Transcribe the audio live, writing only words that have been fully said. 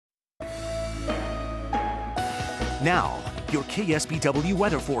Now, your KSBW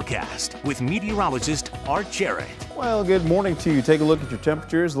weather forecast with meteorologist Art Jarrett. Well, good morning to you. Take a look at your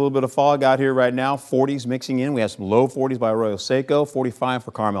temperatures. A little bit of fog out here right now. 40s mixing in. We have some low 40s by Arroyo Seco, 45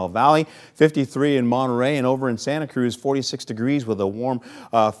 for Carmel Valley, 53 in Monterey, and over in Santa Cruz, 46 degrees with a warm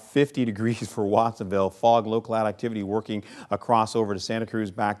 50 degrees for Watsonville. Fog, low cloud activity working across over to Santa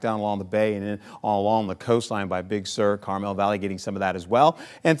Cruz, back down along the bay and then along the coastline by Big Sur. Carmel Valley getting some of that as well.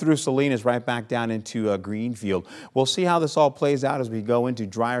 And through Salinas right back down into Greenfield. We'll see how this all plays out as we go into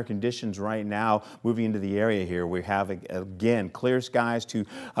drier conditions right now, moving into the area here. We have, again, clear skies to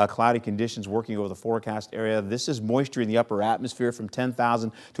cloudy conditions working over the forecast area. This is moisture in the upper atmosphere from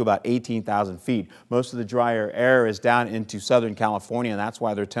 10,000 to about 18,000 feet. Most of the drier air is down into Southern California, and that's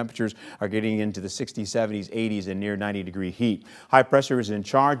why their temperatures are getting into the 60s, 70s, 80s, and near 90-degree heat. High pressure is in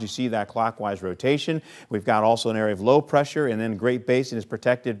charge. You see that clockwise rotation. We've got also an area of low pressure, and then Great Basin is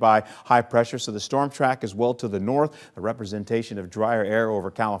protected by high pressure, so the storm track is well to the north, a representation of drier air over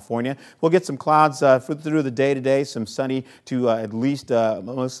California. We'll get some clouds through the day today, some sunny to at least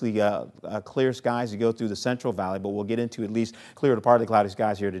mostly clear skies as you go through the Central Valley, but we'll get into at least clear to partly cloudy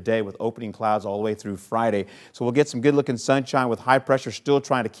skies here today with opening clouds all the way through Friday. So we'll get some good looking sunshine with high pressure still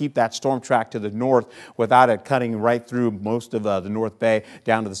trying to keep that storm track to the north without it cutting right through most of the North Bay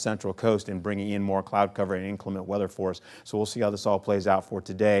down to the Central Coast and bringing in more cloud cover and inclement weather for us. So we'll see how this all plays out for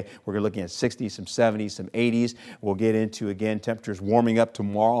today. We're looking at 60s, some 70s, some 80s. We'll get into, again, temperatures warming up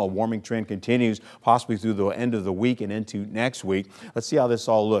tomorrow. A warming trend continues possibly through the end of the week and into next week. Let's see how this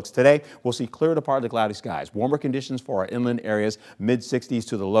all looks. Today, we'll see clear to partly cloudy skies. Warmer conditions for our inland areas, mid-60s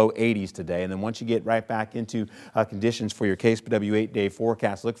to the low 80s today. And then once you get right back into conditions for your KSBW 8-day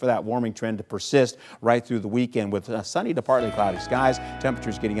forecast, look for that warming trend to persist right through the weekend with sunny to partly cloudy skies.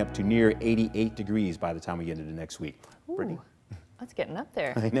 Temperatures getting up to near 88 degrees by the time we get into next week. Ooh, that's getting up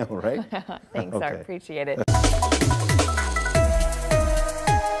there. I know, right? Thanks, Art. Appreciate it.